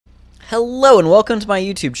Hello and welcome to my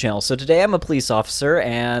YouTube channel. So today I'm a police officer,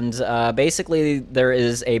 and basically there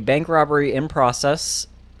is a bank robbery in process,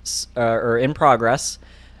 or in progress.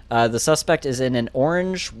 The suspect is in an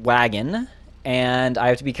orange wagon, and I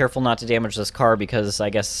have to be careful not to damage this car because I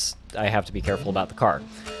guess I have to be careful about the car.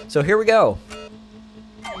 So here we go.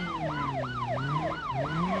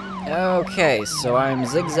 Okay, so I'm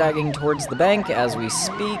zigzagging towards the bank as we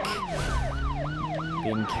speak,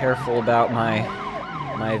 being careful about my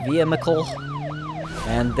vehicle.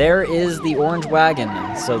 And there is the orange wagon.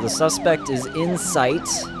 So the suspect is in sight.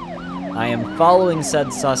 I am following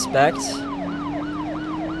said suspect.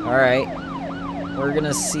 Alright. We're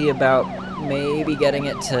gonna see about maybe getting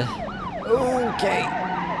it to... Okay.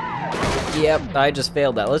 Yep, I just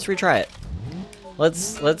failed that. Let's retry it.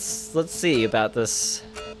 Let's see about this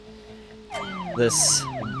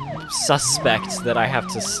suspect that I have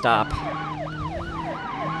to stop.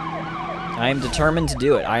 I am determined to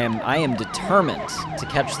do it. I am determined to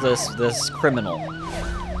catch this criminal.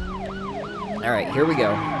 All right, here we go.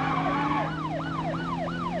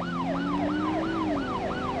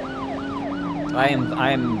 I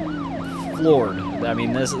am floored. I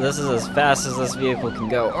mean, this is as fast as this vehicle can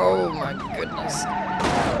go. Oh my goodness.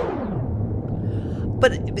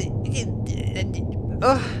 But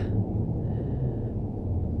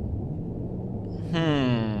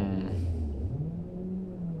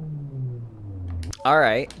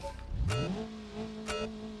Alright.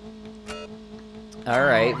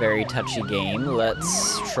 Alright, very touchy game.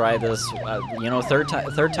 Let's try this, you know, third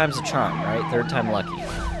time's a charm, right? Third time lucky.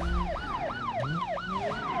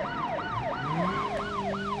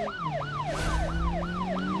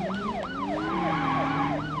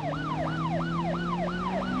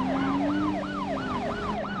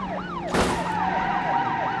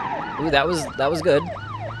 Ooh, that was good.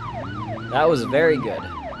 That was very good.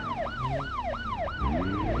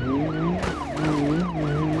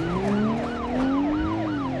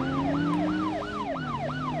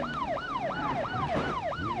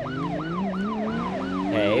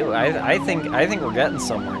 Hey, I think we're getting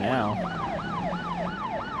somewhere now.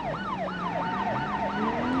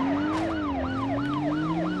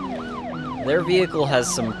 Their vehicle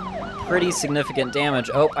has some pretty significant damage.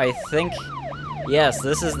 Oh, I think, yes,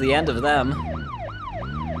 this is the end of them.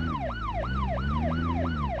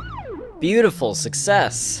 Beautiful,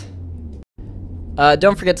 success.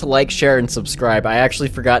 Don't forget to like, share, and subscribe. I actually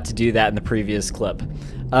forgot to do that in the previous clip.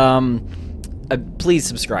 Please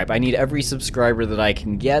subscribe. I need every subscriber that I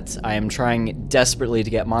can get. I am trying desperately to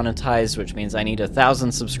get monetized, which means I need 1,000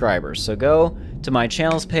 subscribers. So go to my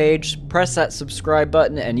channel's page, press that subscribe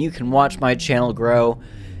button, and you can watch my channel grow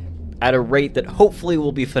at a rate that hopefully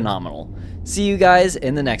will be phenomenal. See you guys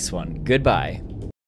in the next one. Goodbye.